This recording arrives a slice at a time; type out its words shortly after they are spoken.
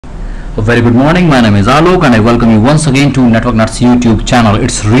A very good morning. My name is Alok and I welcome you once again to Networknuts YouTube channel.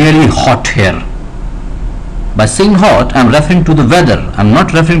 It's really hot here. By saying hot, I'm referring to the weather. I'm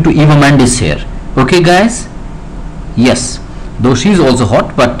not referring to Eva Mendes here. Okay guys? Yes, though she's also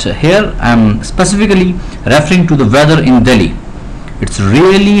hot, but here I'm specifically referring to the weather in Delhi. It's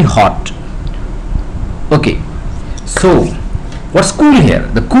really hot. Okay, so what's cool here?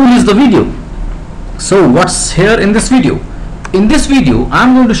 The cool is the video. So what's here in this video? In this video,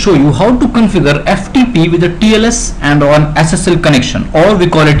 I'm going to show you how to configure FTP with a TLS and an SSL connection, or we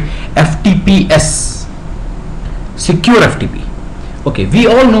call it FTPS, secure FTP. Okay, we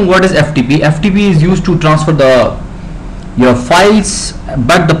all know what is FTP. FTP is used to transfer your files,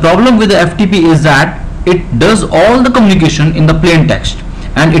 but the problem with the FTP is that it does all the communication in the plain text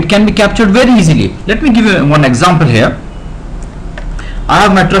and it can be captured very easily. Let me give you one example here. I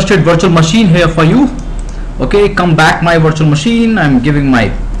have my trusted virtual machine here for you. Okay, come back my virtual machine. I'm giving my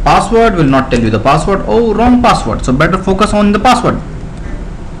password. Will not tell you the password. Oh, wrong password. So better focus on the password.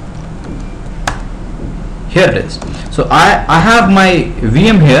 Here it is. So I have my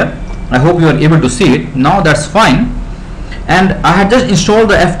VM here. I hope you are able to see it. Now that's fine. And I had just installed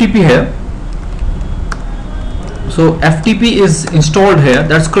the FTP here. So FTP is installed here.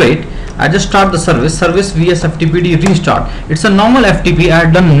 That's great. I just start the service vsftpd restart. It's a normal FTP. I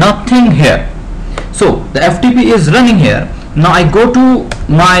had done nothing here. So the FTP is running here. Now I go to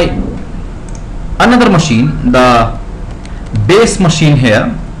my another machine, the base machine here,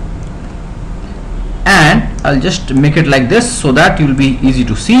 and I'll just make it like this so that you'll be easy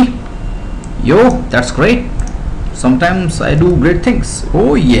to see. Yo, that's great. Sometimes I do great things.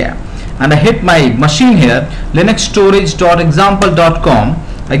 Oh yeah. And I hit my machine here, linuxstorage.example.com.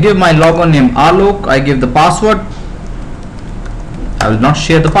 I give my logon name Alok. I give the password. I will not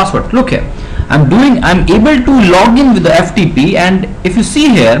share the password. Look here. I'm able to log in with the FTP, and if you see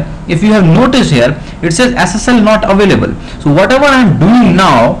here, if you have noticed here, it says SSL not available. So whatever I'm doing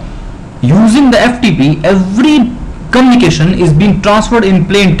now using the FTP, every communication is being transferred in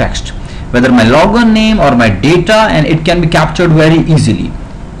plain text, whether my login name or my data, and it can be captured very easily.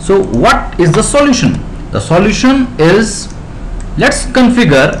 So what is the solution? The solution is, let's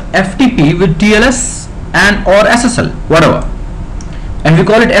configure FTP with TLS and or SSL, whatever, and we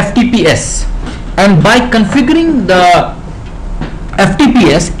call it FTPS. And by configuring the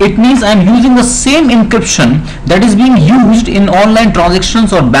FTPS, it means I'm using the same encryption that is being used in online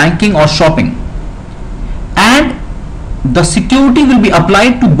transactions or banking or shopping, and the security will be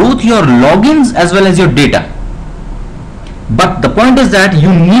applied to both your logins as well as your data. But the point is that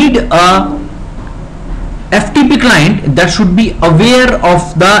you need a FTP client that should be aware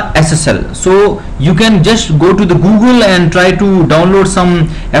of the SSL. So you can just go to the Google and try to download some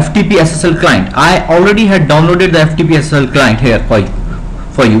ftp-ssl client. I already had downloaded the ftp-ssl client here for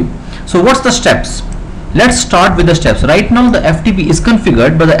you. So what's the steps? Let's start with the steps. Right now the FTP is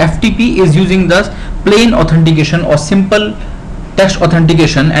configured, but the FTP is using the plain authentication or simple text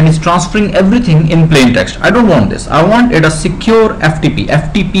authentication, and is transferring everything in plain text. I don't want this. I want it a secure FTP,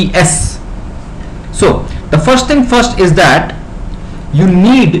 FTPS. So the first thing first is that you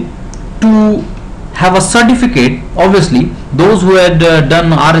need to have a certificate. Obviously those who had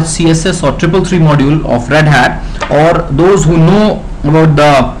done RHCSS or 333 module of Red Hat, or those who know about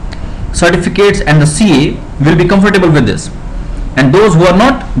the certificates and the CA, will be comfortable with this, and those who are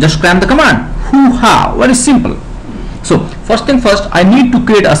not, just cram the command. Hoo-ha, very simple. So first thing first, I need to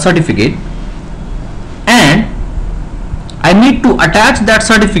create a certificate, and I need to attach that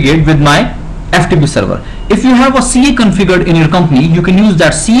certificate with my FTP server. If you have a CA configured in your company, you can use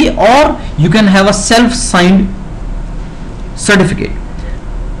that CA, or you can have a self-signed certificate.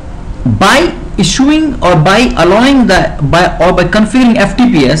 By issuing or by allowing by configuring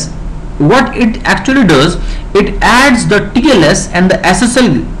FTPS, what it actually does, it adds the TLS and the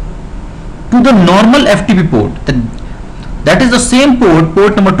SSL to the normal FTP port. That is the same port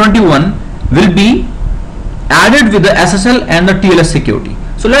number 21 will be added with the SSL and the TLS security.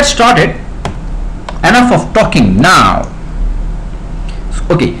 So let's start it. Enough of talking now.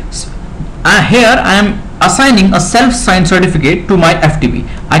 Okay, here I am assigning a self-signed certificate to my FTP.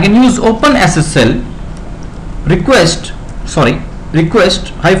 I can use OpenSSL request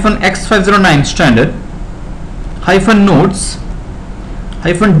 -x509 standard -nodes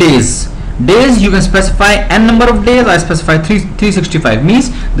 -days. Days you can specify n number of days. I specify 365,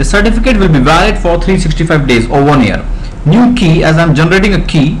 means the certificate will be valid for 365 days or 1 year. New key, as I'm generating a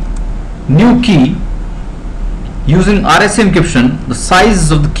key, new key using RSA encryption, the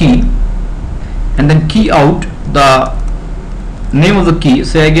size of the key, and then key out, the name of the key.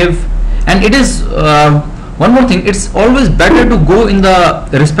 Say I give, and it is one more thing, it's always better to go in the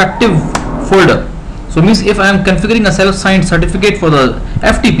respective folder. So means if I am configuring a self-signed certificate for the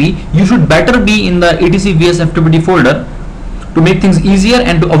FTP, you should better be in the etc vsftpd folder to make things easier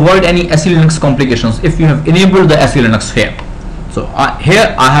and to avoid any SE Linux complications if you have enabled the SE Linux here. So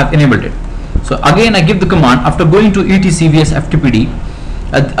here I have enabled it. So again I give the command, after going to etc vsftpd,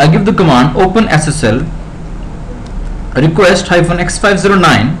 I give the command open SSL request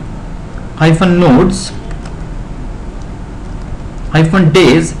 -x509 -nodes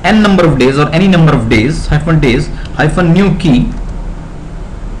 -days, n number of days or any number of days -days -new key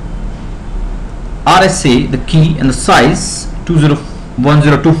RSA, the key and the size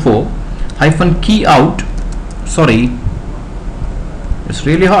 201024 -key out, sorry it's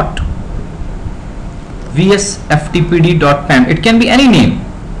really hot, vsftpd.conf. It can be any name,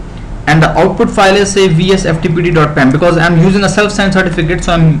 and the output file is say vsftpd.conf because I'm using a self-signed certificate,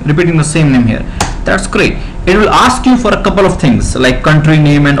 so I'm repeating the same name here. That's great. It will ask you for a couple of things like country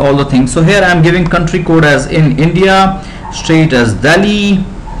name and all the things. So here I'm giving country code as in India, state as Delhi,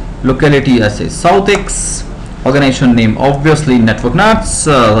 locality as say Southex, organization name obviously Networknuts.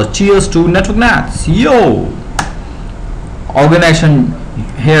 Cheers to Networknuts, yo. Organization,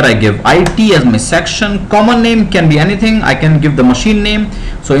 here I give IT as my section. Common name can be anything. I can give the machine name.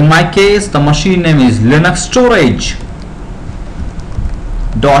 So in my case the machine name is Linux storage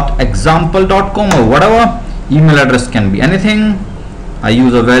 .example.com or whatever. Email address can be anything. I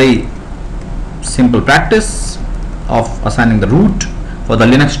use a very simple practice of assigning the root for the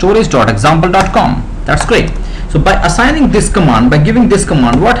Linux storage.example.com. That's great. So by assigning this command, by giving this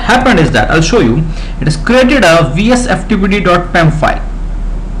command, what happened is that I'll show you, it has created a vsftpd.conf file.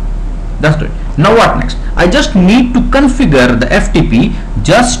 That's great. Now what next? I just need to configure the FTP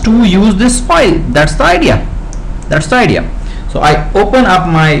just to use this file. That's the idea. That's the idea. So I open up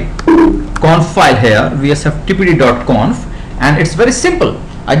my conf file here, vsftpd.conf, and it's very simple.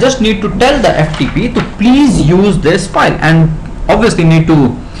 I just need to tell the FTP to please use this file, and obviously need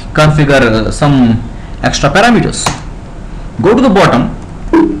to configure some extra parameters. Go to the bottom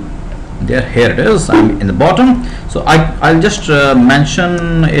there, here it is, I'm in the bottom. So I'll just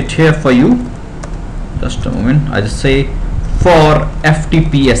mention it here for you, just a moment. I just say for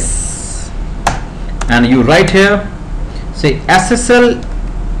FTPS, and you write here, say SSL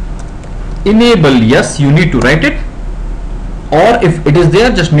enable, yes, you need to write it, or if it is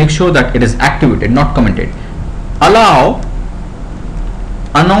there, just make sure that it is activated, not commented. Allow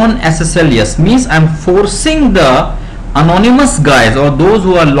anon SSL, yes, means I'm forcing the anonymous guys or those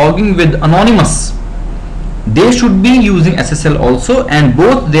who are logging with anonymous, they should be using SSL also, and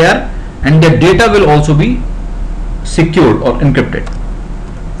both their and their data will also be secured or encrypted.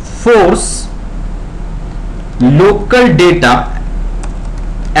 Force local data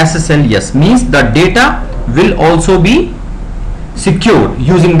SSL, yes, means the data will also be secured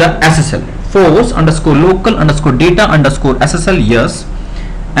using the SSL. Force underscore local underscore data underscore SSL, yes.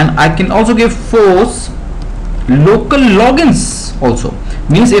 And I can also give force local logins also,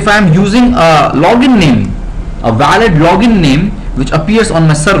 means if I am using a login name, a valid login name which appears on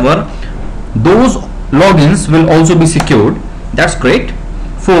my server, those logins will also be secured. That's great.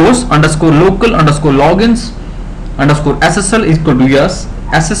 Force underscore local underscore logins underscore SSL is equal to yes.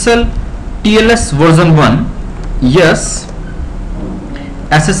 SSL TLS version 1, yes.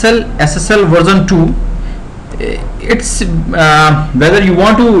 SSL version 2, it's whether you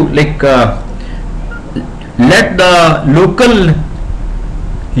want to like let the local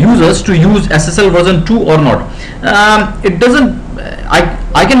users to use SSL version 2 or not. It doesn't,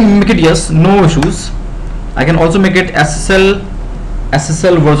 I can make it yes, no issues. I can also make it SSL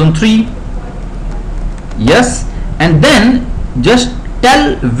version 3, yes, and then just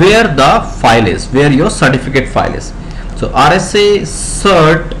tell where the file is, where your certificate file is. So RSA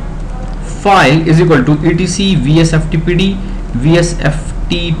cert file is equal to etc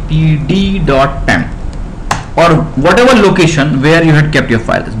vsftpd.conf or whatever location where you had kept your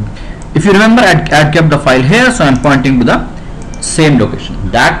file. If you remember, I had kept the file here, so I'm pointing to the same location.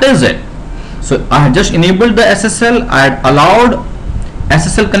 That is it. So I had just enabled the SSL, I had allowed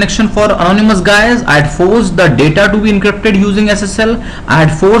SSL connection for anonymous guys, I had forced the data to be encrypted using SSL, I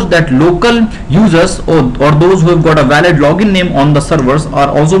had forced that local users or those who have got a valid login name on the servers are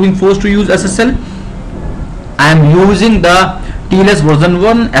also being forced to use SSL. I am using the TLS version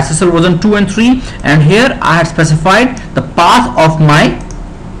 1, SSL version 2 and 3, and here I had specified the path of my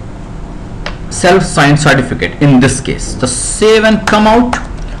self-signed certificate. In this case, just save and come out.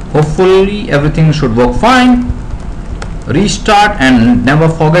 Hopefully everything should work fine. Restart, and never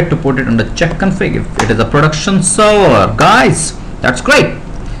forget to put it under check config if it is a production server, guys. That's great.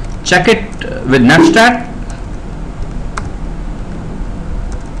 Check it with netstat.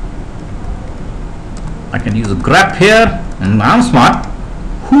 I can use a grep here, and I'm smart.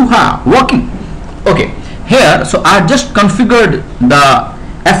 Hoo-ha, working. Okay, here, so I just configured the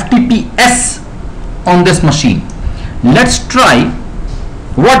FTPS on this machine. Let's try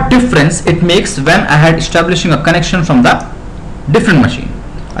what difference it makes when I had establishing a connection from the different machine.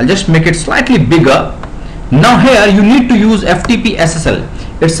 I'll just make it slightly bigger. Now here you need to use ftp-ssl.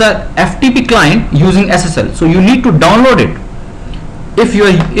 It's a FTP client using SSL, so you need to download it. If you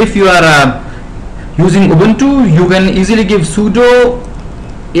are using Ubuntu, you can easily give sudo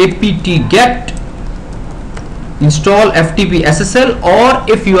apt-get install ftp-ssl, or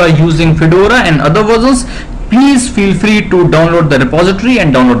if you are using Fedora and other versions, please feel free to download the repository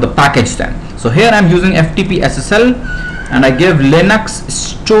and download the package then. So here I'm using ftp-ssl, and I give linux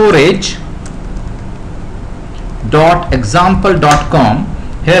storage.example.com.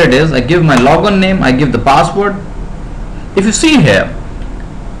 here it is. I give my login name, I give the password. If you see here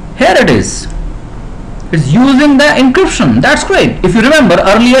it is. It's using the encryption. That's great. If you remember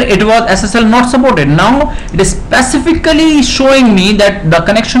earlier, it was SSL not supported. Now it is specifically showing me that the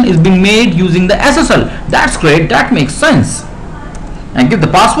connection is being made using the SSL. That's great. That makes sense. And give the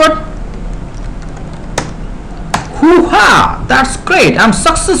password. Hoo-ha! That's great. I'm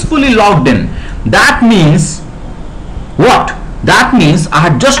successfully logged in. That means what? That means I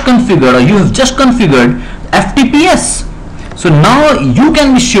had just configured, or you have just configured FTPS. So now you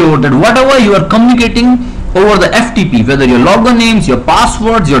can be sure that whatever you are communicating over the FTP, whether your login names, your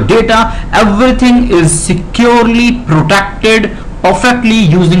passwords, your data, everything is securely protected perfectly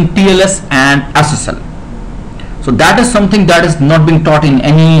using TLS and SSL. So that is something that is not being taught in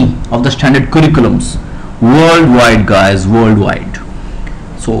any of the standard curriculums worldwide, guys, worldwide.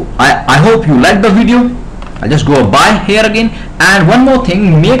 So I hope you liked the video. I'll just go by here again. And one more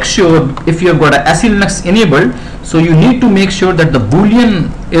thing, make sure if you have got a SE Linux enabled, so you need to make sure that the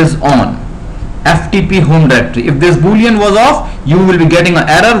boolean is on FTP home directory. If this boolean was off, you will be getting an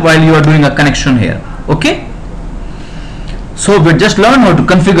error while you are doing a connection here. Okay, so we just learned how to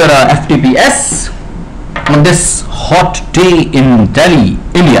configure a FTPS on this hot day in Delhi,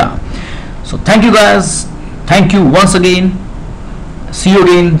 India. So thank you guys, thank you once again. See you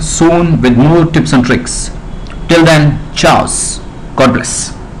again soon with more tips and tricks. Till then, ciao. God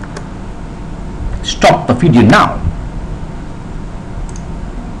bless. Stop the video now.